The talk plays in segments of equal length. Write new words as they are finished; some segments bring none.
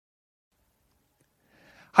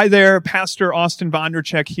Hi there, Pastor Austin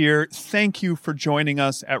Vondercheck here. Thank you for joining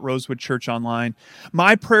us at Rosewood Church Online.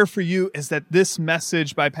 My prayer for you is that this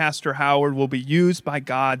message by Pastor Howard will be used by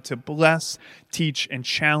God to bless, teach, and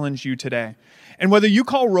challenge you today. And whether you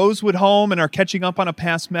call Rosewood home and are catching up on a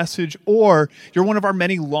past message, or you're one of our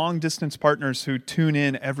many long-distance partners who tune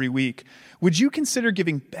in every week, would you consider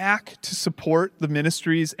giving back to support the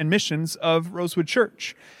ministries and missions of Rosewood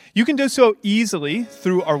Church? You can do so easily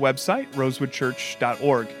through our website,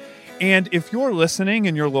 rosewoodchurch.org. And if you're listening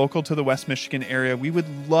and you're local to the West Michigan area, we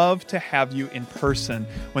would love to have you in person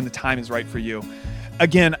when the time is right for you.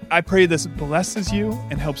 Again, I pray this blesses you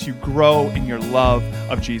and helps you grow in your love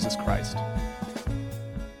of Jesus Christ.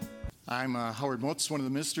 I'm Howard Motz, one of the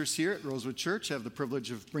ministers here at Rosewood Church. I have the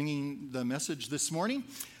privilege of bringing the message this morning.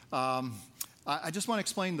 I just want to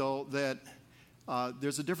explain, though, that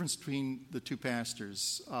there's a difference between the two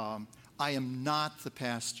pastors. I am not the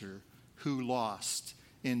pastor who lost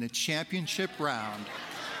in the championship round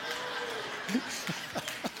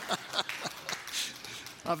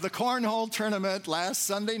of the cornhole tournament last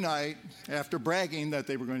Sunday night after bragging that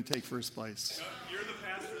they were going to take first place. You're the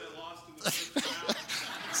pastor that lost in the first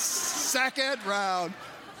round.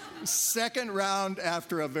 Second round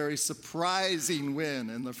after a very surprising win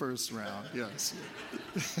in the first round, yes.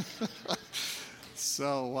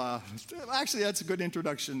 So, actually, that's a good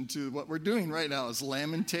introduction to what we're doing right now is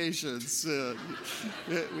Lamentations.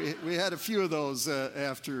 We had a few of those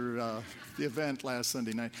after the event last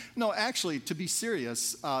Sunday night. No, actually, to be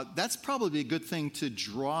serious, that's probably a good thing to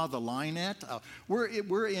draw the line at.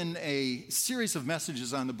 We're in a series of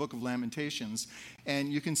messages on the book of Lamentations,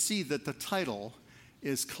 and you can see that the title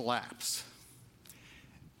is Collapse.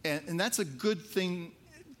 And that's a good thing,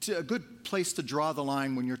 a good place to draw the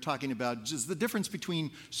line when you're talking about just the difference between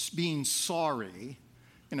being sorry,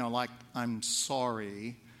 like I'm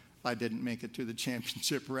sorry I didn't make it to the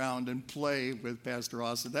championship round and play with Pastor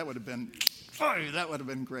Austin. That would have been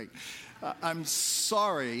great. I'm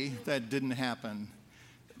sorry that didn't happen,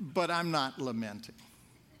 but I'm not lamenting.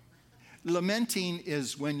 Lamenting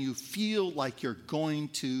is when you feel like you're going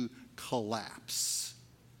to collapse.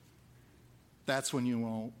 That's when you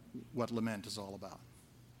know what lament is all about.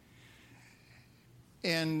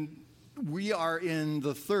 And we are in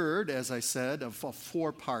the third, as I said, of a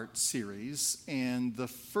four-part series. And the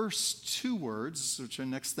first two words, which are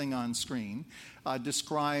next thing on screen,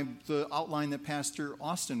 describe the outline that Pastor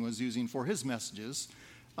Austin was using for his messages.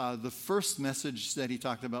 The first message that he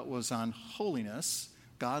talked about was on holiness,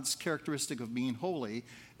 God's characteristic of being holy.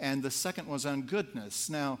 And the second was on goodness.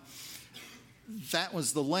 Now, that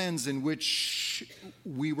was the lens in which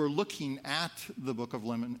we were looking at the book of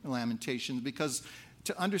Lamentations, because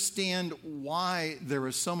to understand why there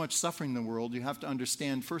is so much suffering in the world, you have to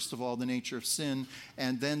understand, first of all, the nature of sin,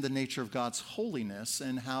 and then the nature of God's holiness,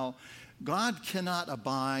 and how God cannot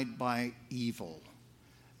abide by evil.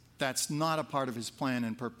 That's not a part of his plan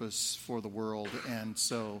and purpose for the world, and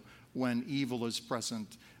so when evil is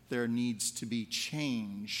present, there needs to be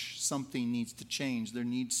change. Something needs to change. There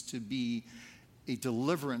needs to be a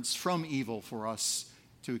deliverance from evil for us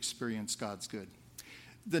to experience God's good.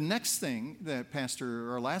 The next thing that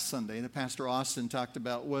last Sunday, that Pastor Austin talked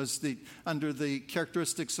about was under the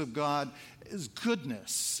characteristics of God is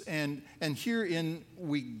goodness. And herein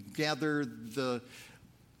we gather the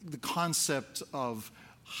concept of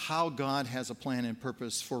how God has a plan and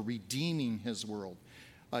purpose for redeeming his world.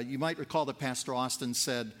 You might recall that Pastor Austin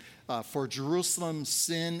said, for Jerusalem,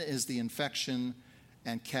 sin is the infection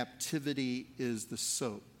and captivity is the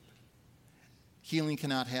soap. Healing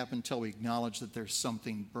cannot happen until we acknowledge that there's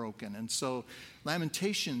something broken. And so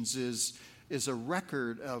Lamentations is a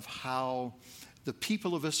record of how the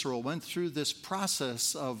people of Israel went through this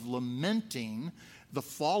process of lamenting the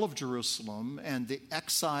fall of Jerusalem and the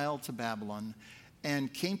exile to Babylon,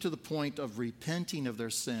 and came to the point of repenting of their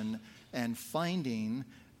sin and finding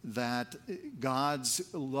that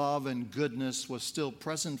God's love and goodness was still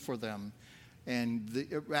present for them. And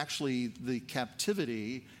the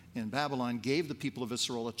captivity in Babylon gave the people of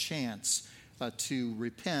Israel a chance to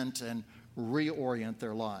repent and reorient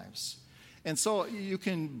their lives. And so you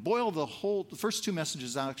can boil the first two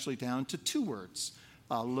messages actually down to two words,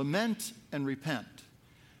 lament and repent.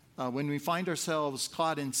 When we find ourselves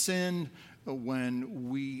caught in sin, when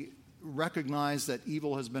we recognize that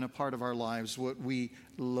evil has been a part of our lives, we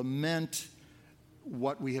lament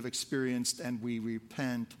what we have experienced and we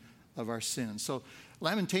repent of our sins. So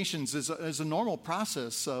Lamentations is a normal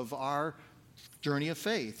process of our journey of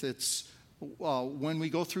faith. It's when we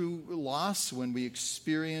go through loss, when we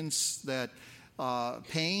experience that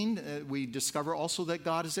pain, we discover also that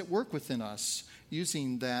God is at work within us,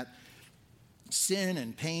 using that sin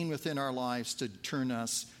and pain within our lives to turn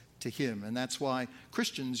us to Him. And that's why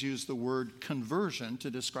Christians use the word conversion to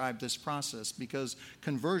describe this process, because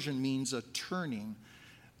conversion means a turning,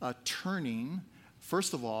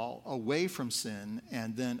 first of all, away from sin,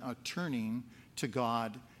 and then a turning to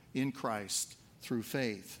God in Christ through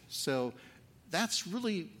faith. So that's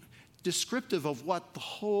really descriptive of what the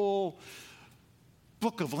whole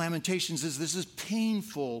book of Lamentations is. This is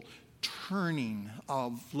painful turning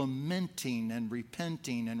of lamenting and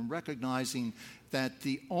repenting and recognizing that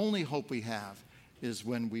the only hope we have is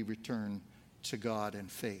when we return to God in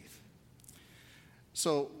faith.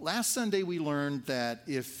 So last Sunday we learned that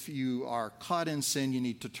if you are caught in sin, you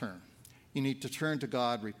need to turn. You need to turn to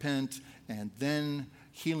God, repent, and then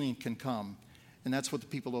healing can come. And that's what the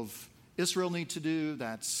people of Israel need to do.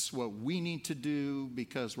 That's what we need to do,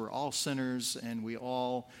 because we're all sinners and we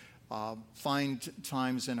all find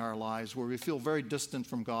times in our lives where we feel very distant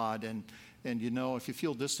from God. And you know, if you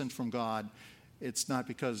feel distant from God, it's not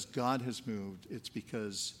because God has moved, it's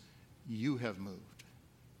because you have moved.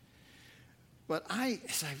 But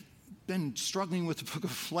as I've been struggling with the book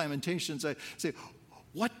of Lamentations, I say,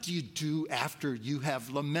 what do you do after you have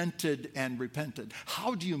lamented and repented?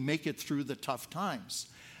 How do you make it through the tough times?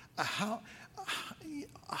 How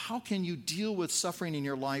can you deal with suffering in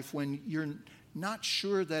your life when you're not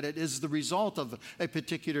sure that it is the result of a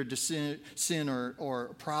particular sin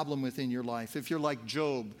or problem within your life? If you're like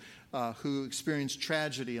Job, who experienced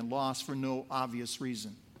tragedy and loss for no obvious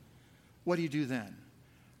reason, what do you do then?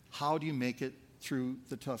 How do you make it through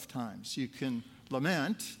the tough times? You can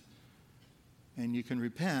lament and you can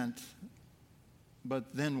repent,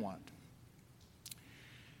 but then what?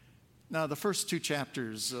 Now, the first two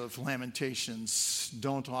chapters of Lamentations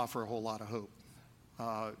don't offer a whole lot of hope.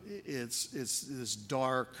 It's this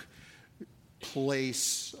dark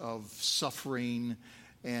place of suffering,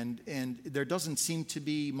 and there doesn't seem to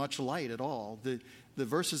be much light at all. The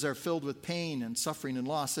verses are filled with pain and suffering and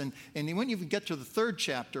loss. And when you get to the third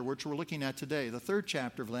chapter, which we're looking at today, the third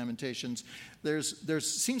chapter of Lamentations,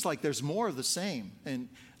 seems like there's more of the same. In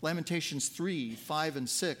Lamentations 3, 5, and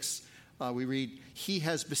 6, we read, "He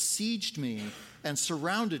has besieged me and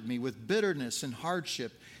surrounded me with bitterness and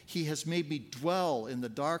hardship. He has made me dwell in the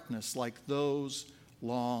darkness like those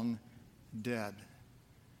long dead."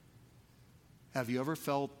 Have you ever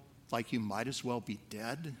felt like you might as well be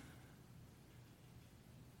dead?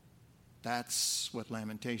 That's what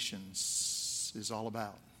Lamentations is all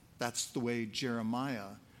about. That's the way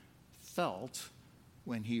Jeremiah felt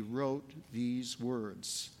when he wrote these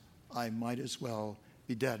words, "I might as well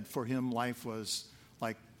be dead." For him, life was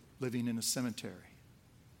like living in a cemetery.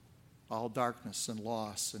 All darkness and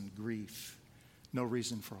loss and grief. No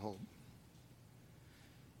reason for hope.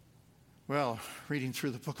 Well, reading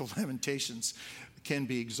through the book of Lamentations can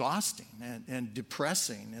be exhausting and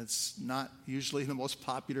depressing. It's not usually the most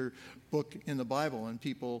popular book in the Bible, and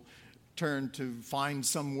people turn to find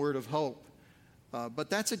some word of hope. But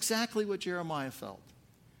that's exactly what Jeremiah felt.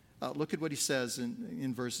 Look at what he says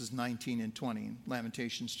in verses 19 and 20, in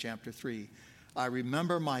Lamentations chapter 3. "I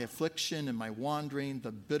remember my affliction and my wandering,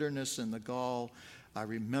 the bitterness and the gall. I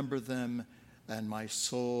remember them, and my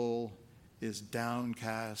soul is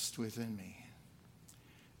downcast within me."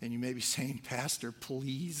 And you may be saying, "Pastor,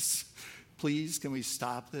 please, can we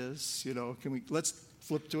stop this? Let's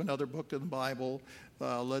flip to another book of the Bible.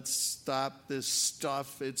 Let's stop this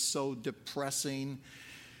stuff. It's so depressing."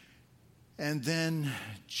 And then,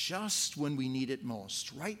 just when we need it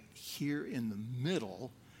most, right here in the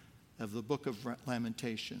middle of the book of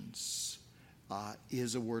Lamentations,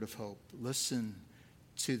 is a word of hope. Listen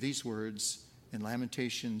to these words in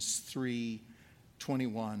Lamentations 3,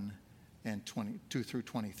 21 and 22 through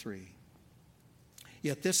 23.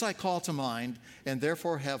 "Yet this I call to mind, and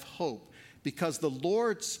therefore have hope. Because of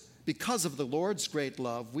the Lord's great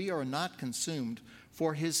love, we are not consumed,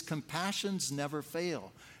 for his compassions never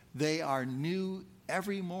fail. They are new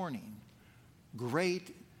every morning.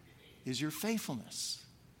 Great is your faithfulness."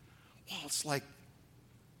 Well, it's like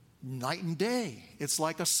night and day. It's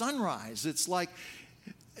like a sunrise. It's like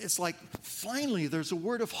finally there's a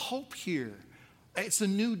word of hope here. It's a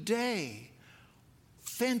new day.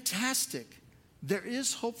 Fantastic. There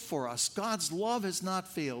is hope for us. God's love has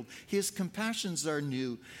not failed. His compassions are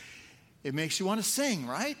new. It makes you want to sing,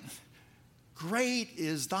 right? "Great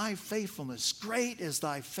is thy faithfulness. Great is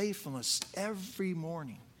thy faithfulness. Every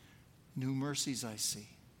morning, new mercies I see."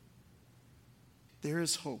 There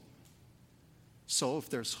is hope. So if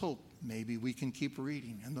there's hope, maybe we can keep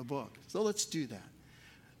reading in the book. So let's do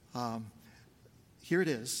that. Here it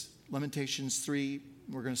is, Lamentations 3.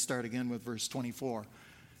 We're going to start again with verse 24.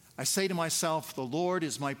 I say to myself, the Lord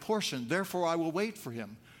is my portion, therefore I will wait for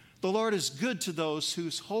him. The Lord is good to those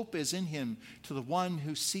whose hope is in him, to the one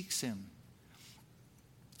who seeks him.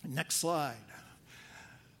 Next slide.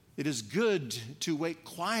 It is good to wait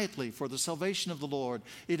quietly for the salvation of the Lord.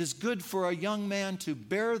 It is good for a young man to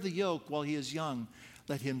bear the yoke while he is young.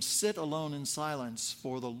 Let him sit alone in silence,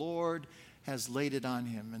 for the Lord has laid it on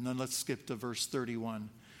him. And then let's skip to verse 31.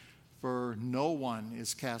 For no one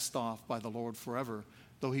is cast off by the Lord forever.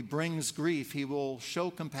 Though he brings grief, he will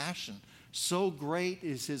show compassion. So great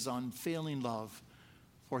is his unfailing love,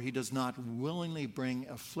 for he does not willingly bring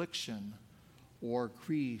affliction or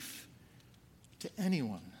grief to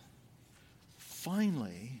anyone.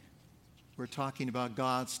 Finally, we're talking about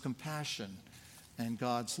God's compassion and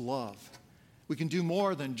God's love. We can do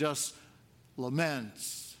more than just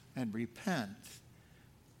lament and repent.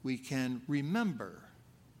 We can remember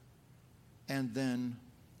and then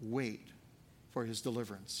wait for his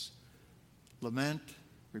deliverance. Lament,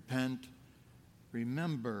 repent,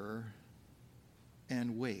 remember,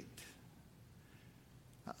 and wait.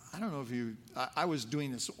 I don't know if I was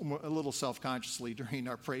doing this a little self-consciously during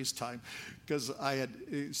our praise time because I had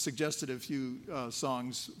suggested a few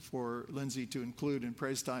songs for Lindsay to include in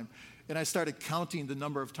praise time. And I started counting the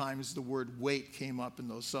number of times the word wait came up in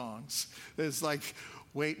those songs. It's like,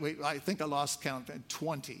 wait. I think I lost count at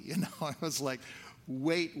 20. I was like,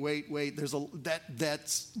 wait. There's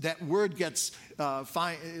that word gets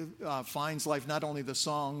finds life not only the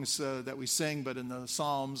songs that we sing, but in the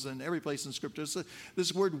Psalms and every place in Scripture. So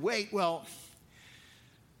this word wait, well,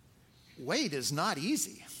 wait is not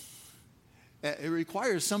easy. It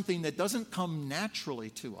requires something that doesn't come naturally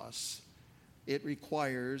to us. It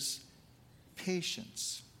requires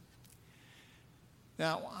patience.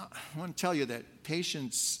 Now, I want to tell you that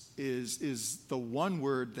patience is the one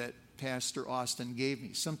word that Pastor Austin gave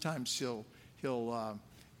me. Sometimes he'll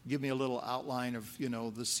give me a little outline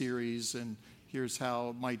of the series and here's how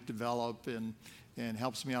it might develop and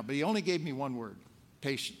helps me out. But he only gave me one word: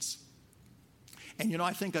 patience. And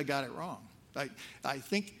I think I got it wrong. I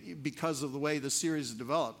think because of the way the series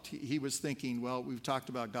developed, he was thinking, well, we've talked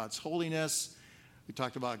about God's holiness, we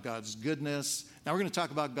talked about God's goodness. Now we're going to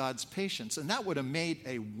talk about God's patience, and that would have made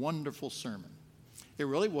a wonderful sermon. It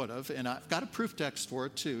really would have, and I've got a proof text for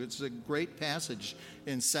it too. It's a great passage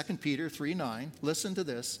in 2 Peter 3:9. Listen to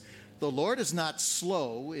this. The Lord is not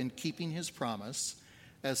slow in keeping his promise,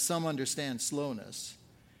 as some understand slowness.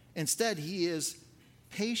 Instead, he is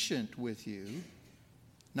patient with you,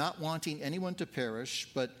 not wanting anyone to perish,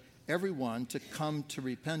 but everyone to come to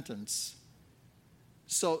repentance.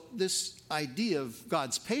 So this idea of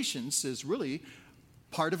God's patience is really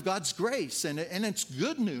part of God's grace. And it's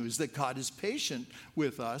good news that God is patient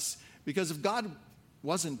with us, because if God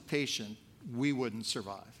wasn't patient, we wouldn't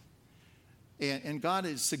survive. And God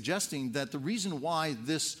is suggesting that the reason why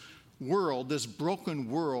this world, this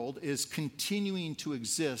broken world, is continuing to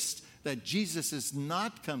exist, that Jesus is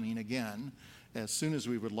not coming again as soon as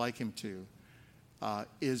we would like him to,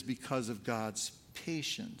 is because of God's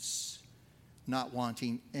patience, not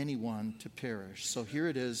wanting anyone to perish. So here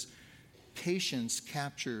it is. Patience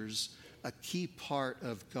captures a key part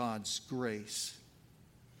of God's grace.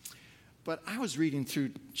 But I was reading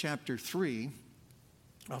through chapter 3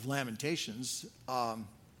 of Lamentations, and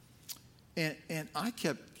I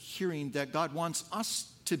kept hearing that God wants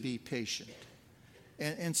us to be patient.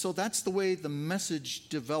 And so that's the way the message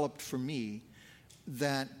developed for me,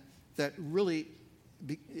 that really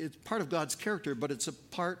it's part of God's character, but it's a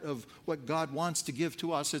part of what God wants to give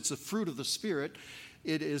to us. It's a fruit of the Spirit.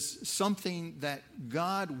 It is something that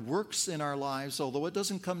God works in our lives, although it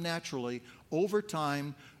doesn't come naturally. Over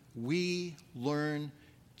time, we learn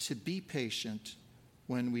to be patient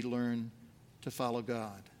when we learn to follow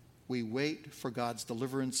God. We wait for God's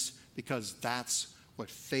deliverance because that's what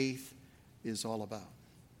faith is all about.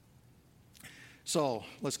 So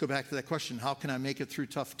let's go back to that question. How can I make it through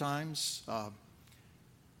tough times?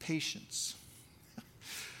 Patience.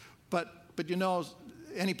 But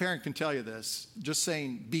any parent can tell you this. Just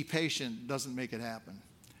saying be patient doesn't make it happen.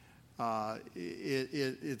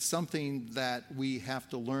 It's something that we have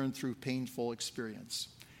to learn through painful experience.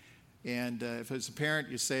 And if as a parent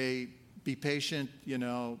you say be patient,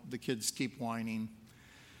 the kids keep whining.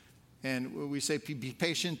 And we say be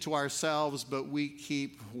patient to ourselves, but we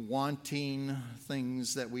keep wanting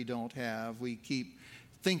things that we don't have. We keep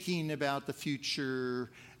thinking about the future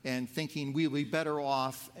and thinking we'll be better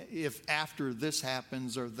off if after this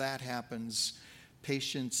happens or that happens.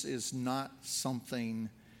 Patience is not something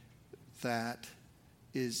that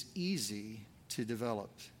is easy to develop.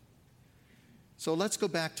 So let's go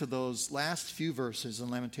back to those last few verses in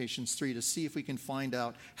Lamentations 3 to see if we can find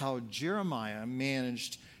out how Jeremiah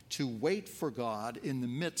managed to wait for God in the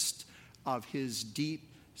midst of his deep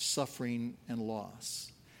suffering and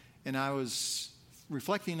loss. And I was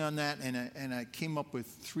reflecting on that, and I came up with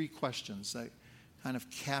 3 questions that kind of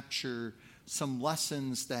capture some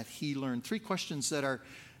lessons that he learned. 3 questions that are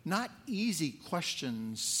not easy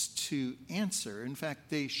questions to answer. In fact,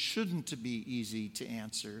 they shouldn't be easy to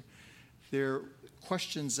answer. They're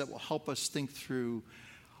questions that will help us think through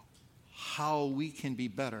how we can be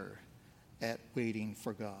better at waiting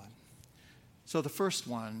for God. So the first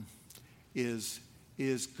one is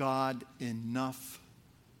God enough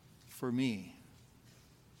for me?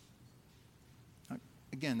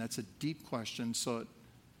 Again, that's a deep question, so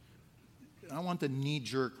I don't want the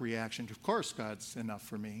knee-jerk reaction. Of course God's enough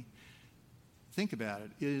for me. Think about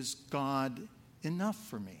it. Is God enough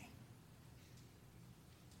for me?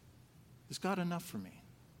 Is God enough for me?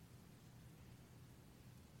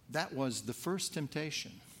 That was the first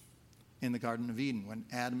temptation in the Garden of Eden when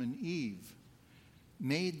Adam and Eve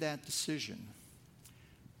made that decision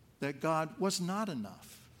that God was not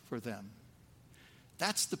enough for them.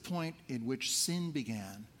 That's the point in which sin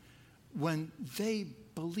began, when they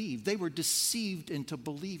believed, they were deceived into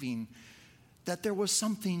believing that there was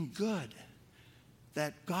something good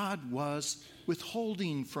that God was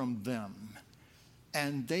withholding from them,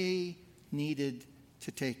 and they needed to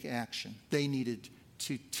take action. They needed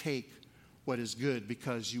to take what is good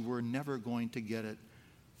because you were never going to get it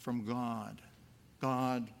from God.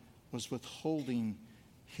 God was withholding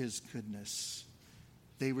his goodness.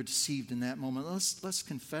 They were deceived in that moment. Let's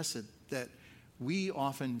confess it, that we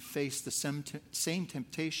often face the same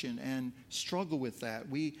temptation and struggle with that.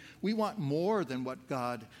 We want more than what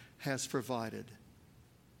God has provided.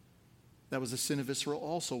 That was the sin of Israel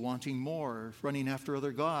also, wanting more, running after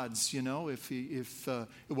other gods. You know, if it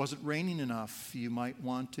wasn't raining enough, you might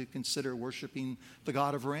want to consider worshiping the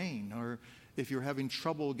god of rain. Or if you're having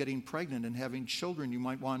trouble getting pregnant and having children, you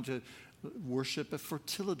might want to worship a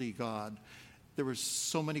fertility god. There were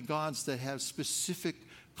so many gods that have specific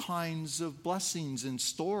kinds of blessings in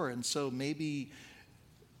store, and so maybe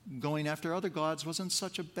going after other gods wasn't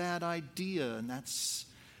such a bad idea, and that's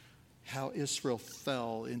how Israel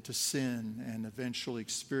fell into sin and eventually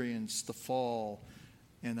experienced the fall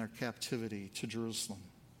and their captivity to Jerusalem.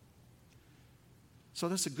 So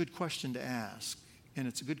that's a good question to ask, and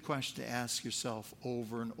it's a good question to ask yourself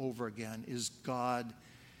over and over again. Is God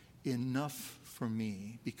enough for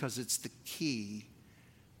me? Because it's the key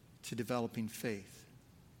to developing faith.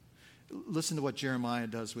 Listen to what Jeremiah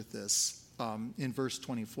does with this in verse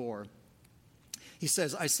 24. He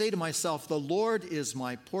says, I say to myself, the Lord is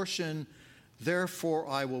my portion, therefore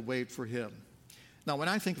I will wait for him. Now, when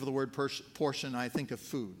I think of the word portion, I think of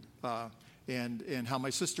food. And how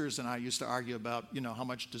my sisters and I used to argue about, how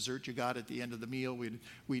much dessert you got at the end of the meal.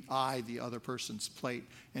 We'd eye the other person's plate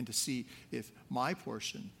and to see if my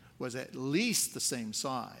portion was at least the same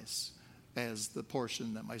size as the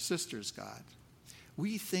portion that my sisters got.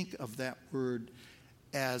 We think of that word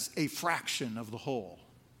as a fraction of the whole,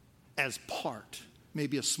 as part,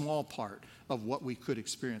 maybe a small part of what we could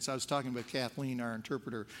experience. I was talking with Kathleen, our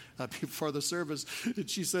interpreter, before the service, and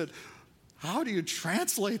she said, how do you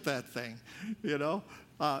translate that thing?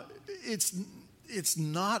 It's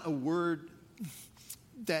not a word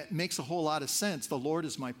that makes a whole lot of sense. The Lord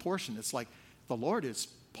is my portion. It's like the Lord is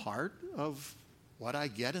part of what I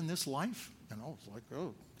get in this life. It's like,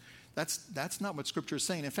 that's not what Scripture is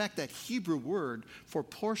saying. In fact, that Hebrew word for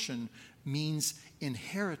portion means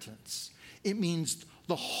inheritance. It means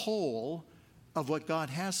the whole of what God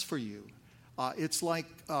has for you. It's like,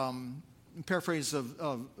 paraphrase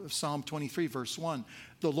of Psalm 23, verse 1.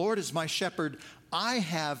 The Lord is my shepherd. I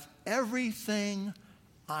have everything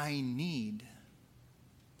I need.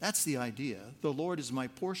 That's the idea. The Lord is my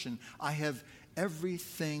portion. I have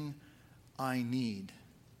everything I need.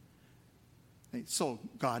 So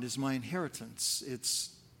God is my inheritance.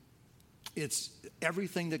 It's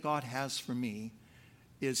everything that God has for me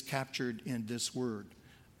is captured in this word.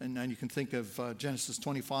 And then you can think of Genesis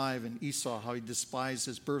 25 and Esau, how he despised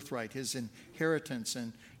his birthright, his inheritance,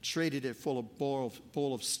 and traded it for a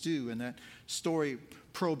bowl of stew. And that story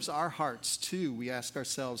probes our hearts too. We ask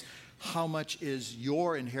ourselves, how much is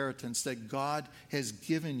your inheritance that God has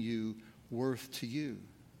given you worth to you?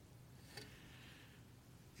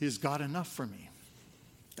 Is God enough for me?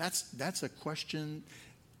 That's a question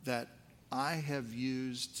that I have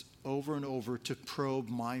used over and over to probe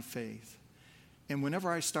my faith. And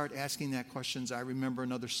whenever I start asking that questions, I remember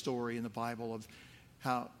another story in the Bible of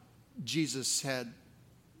how Jesus had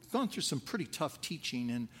gone through some pretty tough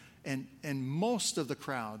teaching, And most of the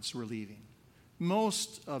crowds were leaving.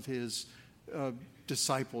 Most of his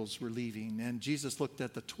disciples were leaving. And Jesus looked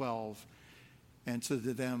at the 12 and said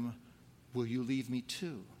to them, will you leave me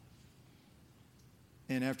too?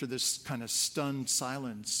 And after this kind of stunned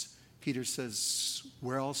silence, Peter says,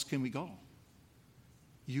 where else can we go?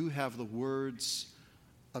 You have the words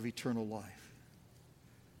of eternal life.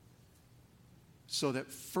 So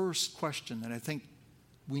that first question that I think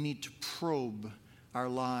we need to probe our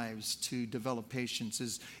lives to develop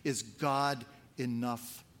patience is God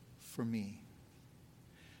enough for me?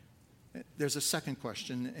 There's a second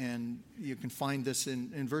question, and you can find this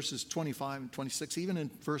in verses 25 and 26. Even in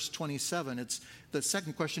verse 27, the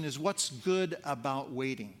second question is, what's good about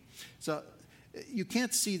waiting? So you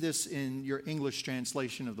can't see this in your English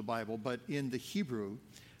translation of the Bible, but in the Hebrew,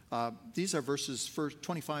 these are verses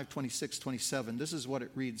 25, 26, 27. This is what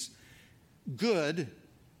it reads. Good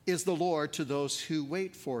is the Lord to those who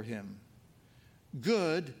wait for him.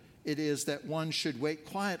 Good it is that one should wait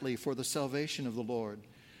quietly for the salvation of the Lord.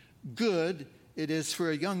 Good it is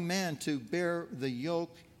for a young man to bear the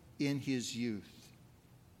yoke in his youth.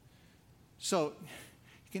 So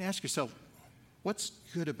you can ask yourself, what's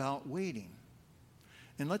good about waiting?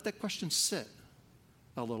 And let that question sit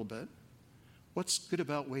a little bit. What's good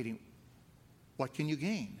about waiting? What can you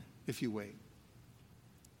gain if you wait?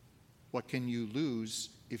 What can you lose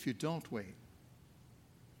if you don't wait?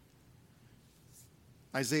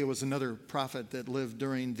 Isaiah was another prophet that lived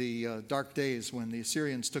during the dark days when the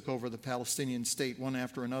Assyrians took over the Palestinian state one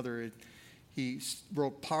after another. He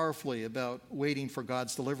wrote powerfully about waiting for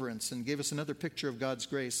God's deliverance and gave us another picture of God's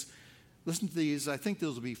grace. Listen to these. I think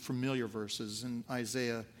those will be familiar verses in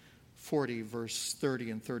Isaiah 40, verse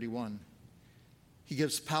 30 and 31. He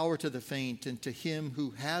gives power to the faint, and to him who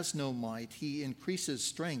has no might, he increases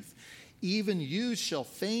strength. Even youths shall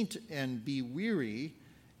faint and be weary,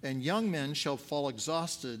 and young men shall fall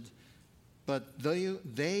exhausted. But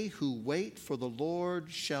they who wait for the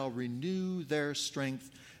Lord shall renew their strength.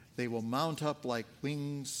 They will mount up with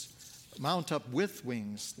wings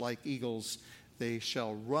like eagles. They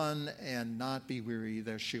shall run and not be weary.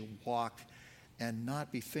 They shall walk and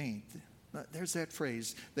not be faint. There's that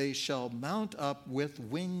phrase. They shall mount up with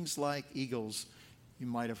wings like eagles. You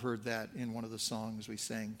might have heard that in one of the songs we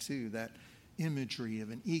sang too, that imagery of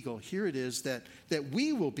an eagle. Here it is that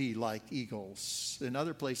we will be like eagles. In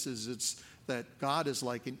other places, it's that God is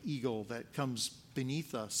like an eagle that comes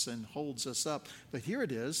beneath us and holds us up. But here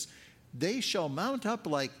it is, they shall mount up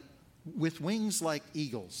with wings like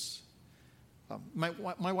eagles.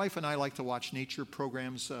 My wife and I like to watch nature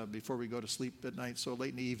programs before we go to sleep at night, so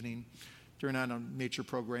late in the evening. Turn on a nature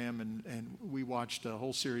program, and we watched a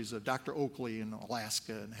whole series of Dr. Oakley in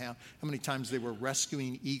Alaska and how many times they were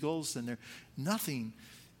rescuing eagles, and there's nothing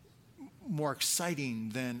more exciting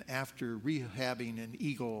than after rehabbing an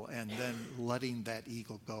eagle and then letting that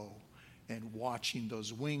eagle go and watching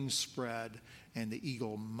those wings spread and the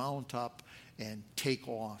eagle mount up and take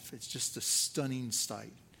off. It's just a stunning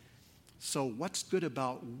sight. So what's good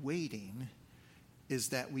about waiting is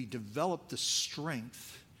that we develop the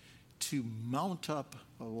strength to mount up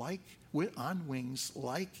on wings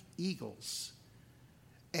like eagles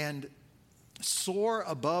and soar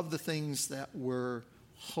above the things that were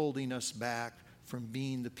holding us back from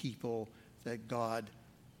being the people that God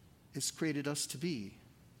has created us to be.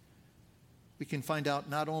 We can find out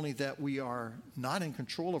not only that we are not in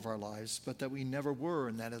control of our lives, but that we never were,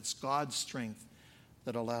 and that it's God's strength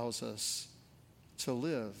that allows us to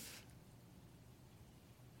live.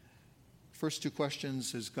 First two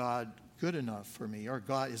questions, is God good enough for me? Or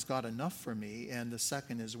is God enough for me? And the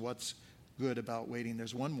second is, what's good about waiting?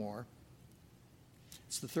 There's one more.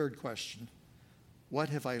 It's the third question. What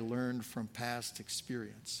have I learned from past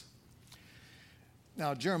experience?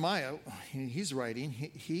 Now, Jeremiah, he's writing,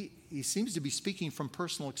 he seems to be speaking from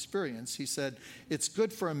personal experience. He said, it's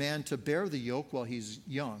good for a man to bear the yoke while he's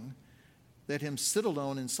young. Let him sit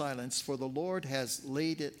alone in silence, for the Lord has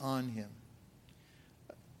laid it on him.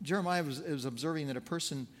 Jeremiah was observing that a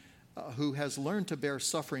person who has learned to bear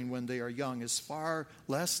suffering when they are young is far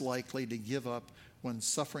less likely to give up when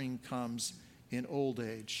suffering comes in old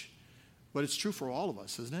age. But it's true for all of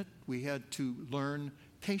us, isn't it? We had to learn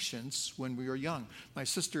patience when we were young. My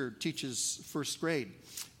sister teaches first grade,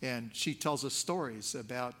 and she tells us stories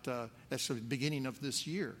about that's the beginning of this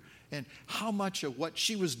year, and how much of what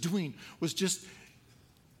she was doing was just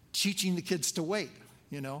teaching the kids to wait,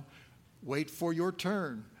 wait for your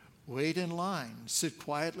turn. Wait in line. Sit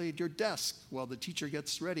quietly at your desk while the teacher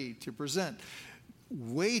gets ready to present.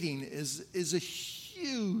 Waiting is a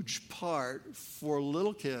huge part for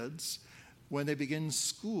little kids When they begin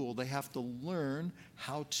school, they have to learn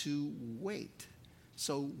how to wait.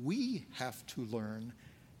 So we have to learn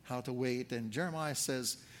how to wait. And Jeremiah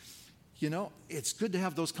says, it's good to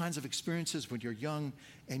have those kinds of experiences when you're young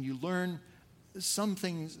and you learn some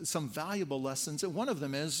things, some valuable lessons. And one of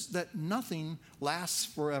them is that nothing lasts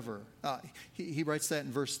forever. He writes that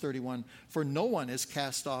in verse 31. For no one is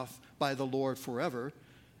cast off by the Lord forever.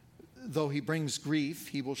 Though he brings grief,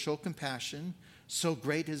 he will show compassion. So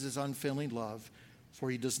great is his unfailing love, for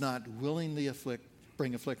he does not willingly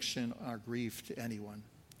bring affliction or grief to anyone.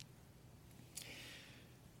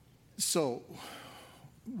 So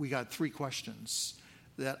we got 3 questions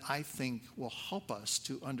that I think will help us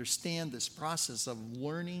to understand this process of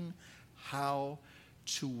learning how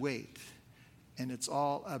to wait. And it's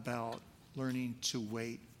all about learning to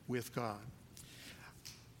wait with God.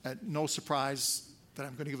 No surprise that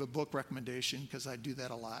I'm going to give a book recommendation, because I do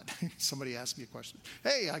that a lot. Somebody asked me a question.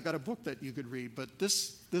 Hey, I got a book that you could read. But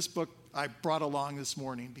this book I brought along this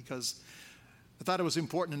morning because I thought it was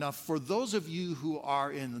important enough for those of you who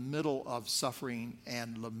are in the middle of suffering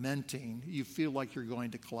and lamenting. You feel like you're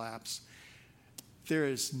going to collapse. There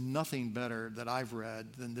is nothing better that I've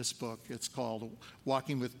read than this book. It's called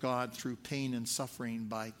Walking with God Through Pain and Suffering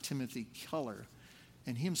by Timothy Keller.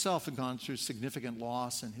 And he himself had gone through significant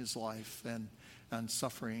loss in his life and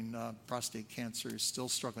suffering. Prostate cancer, is still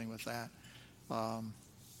struggling with that.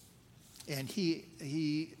 And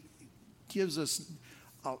he gives us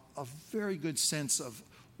a very good sense of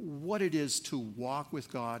what it is to walk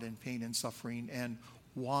with God in pain and suffering and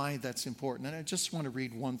why that's important. And I just want to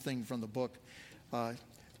read one thing from the book.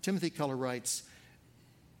 Timothy Keller writes,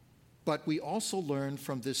 "But we also learn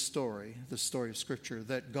from this story, the story of Scripture,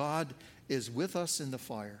 that God is with us in the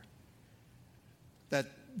fire. That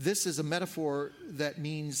this is a metaphor that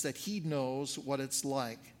means that he knows what it's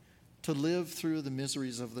like to live through the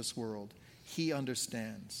miseries of this world. He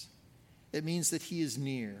understands. It means that he is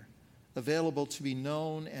near, available to be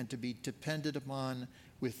known and to be depended upon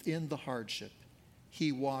within the hardship.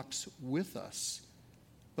 He walks with us.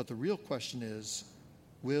 But the real question is,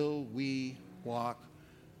 will we walk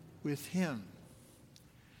with him?"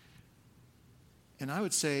 And I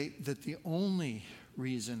would say that the only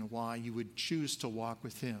reason why you would choose to walk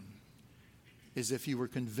with him is if you were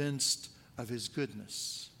convinced of his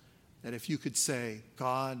goodness. That if you could say,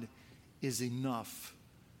 God is enough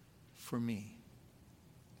for me.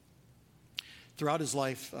 Throughout his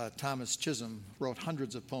life, Thomas Chisholm wrote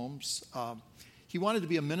hundreds of poems. He wanted to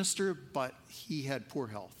be a minister, but he had poor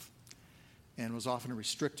health and was often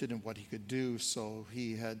restricted in what he could do, so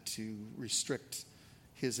he had to restrict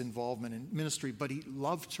his involvement in ministry. But he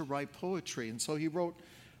loved to write poetry, and so he wrote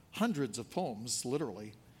hundreds of poems,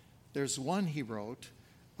 literally. There's one he wrote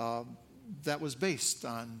that was based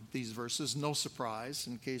on these verses, no surprise,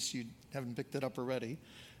 in case you haven't picked it up already.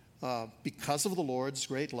 Because of the Lord's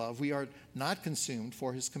great love, we are not consumed,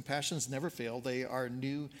 for his compassions never fail. They are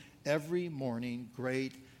new every morning.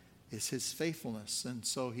 Great is his faithfulness. And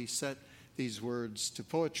so he set these words to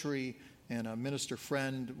poetry, and a minister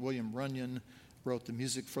friend, William Runyon, wrote the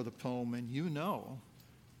music for the poem. And you know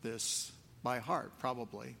this by heart,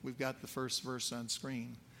 probably. We've got the first verse on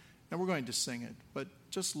screen, and we're going to sing it. But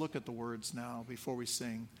just look at the words now before we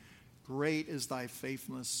sing. Great is thy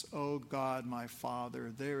faithfulness, O God, my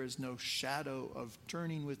Father. There is no shadow of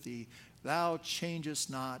turning with thee. Thou changest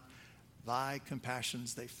not. Thy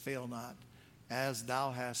compassions, they fail not. As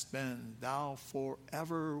thou hast been, thou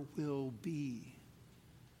forever will be.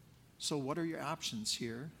 So what are your options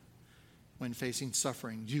here when facing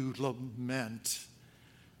suffering? You lament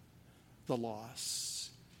the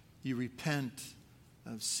loss. You repent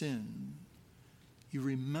of sin. You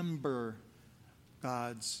remember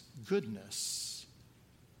God's goodness,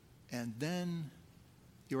 and then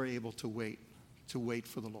you are able to wait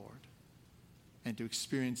for the Lord and to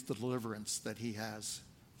experience the deliverance that he has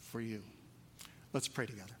for you. Let's pray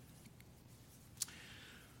together.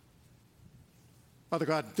 Father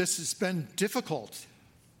God, this has been difficult.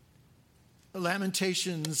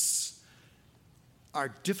 Lamentations are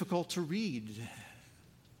difficult to read.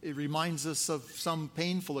 It reminds us of some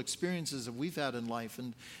painful experiences that we've had in life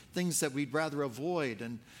and things that we'd rather avoid.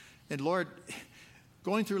 And Lord,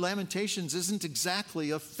 going through Lamentations isn't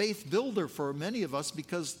exactly a faith builder for many of us,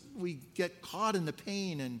 because we get caught in the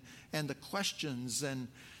pain and the questions. And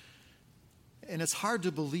it's hard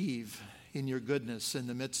to believe in your goodness in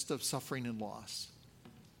the midst of suffering and loss.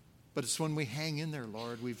 But it's when we hang in there,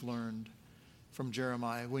 Lord, we've learned from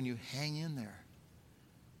Jeremiah, when you hang in there,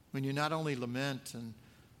 when you not only lament and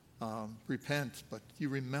repent, but you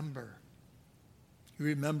remember. You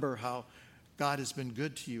remember how God has been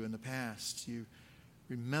good to you in the past. You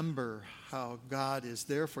remember how God is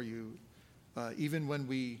there for you. Even when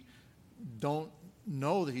we don't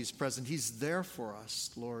know that he's present, he's there for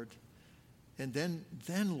us, Lord. And then,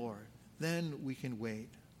 Lord, then we can wait.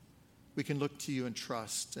 We can look to you and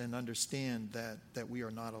trust and understand that we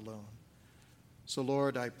are not alone. So,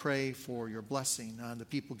 Lord, I pray for your blessing on the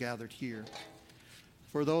people gathered here,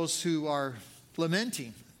 for those who are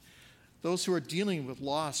lamenting, those who are dealing with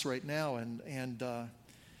loss right now and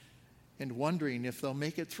wondering if they'll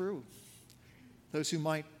make it through, those who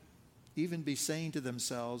might even be saying to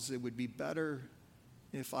themselves, it would be better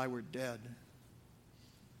if I were dead.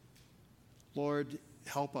 Lord,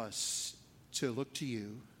 help us to look to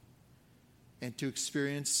you and to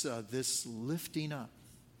experience this lifting up,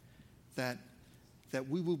 that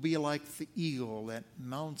we will be like the eagle that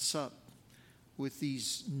mounts up with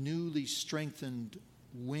these newly strengthened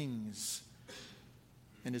wings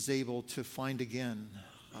and is able to find again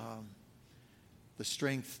the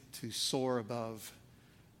strength to soar above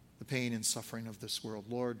the pain and suffering of this world.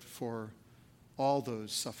 Lord, for all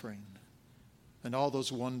those suffering and all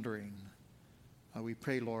those wondering, we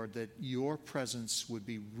pray, Lord, that your presence would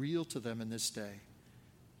be real to them in this day,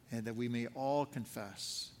 and that we may all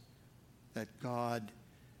confess that God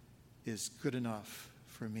is good enough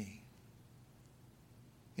for me.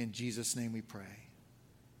 In Jesus' name we pray.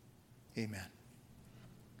 Amen.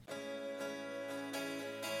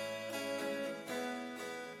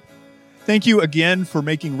 Thank you again for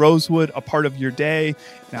making Rosewood a part of your day.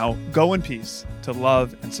 Now go in peace to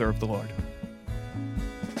love and serve the Lord.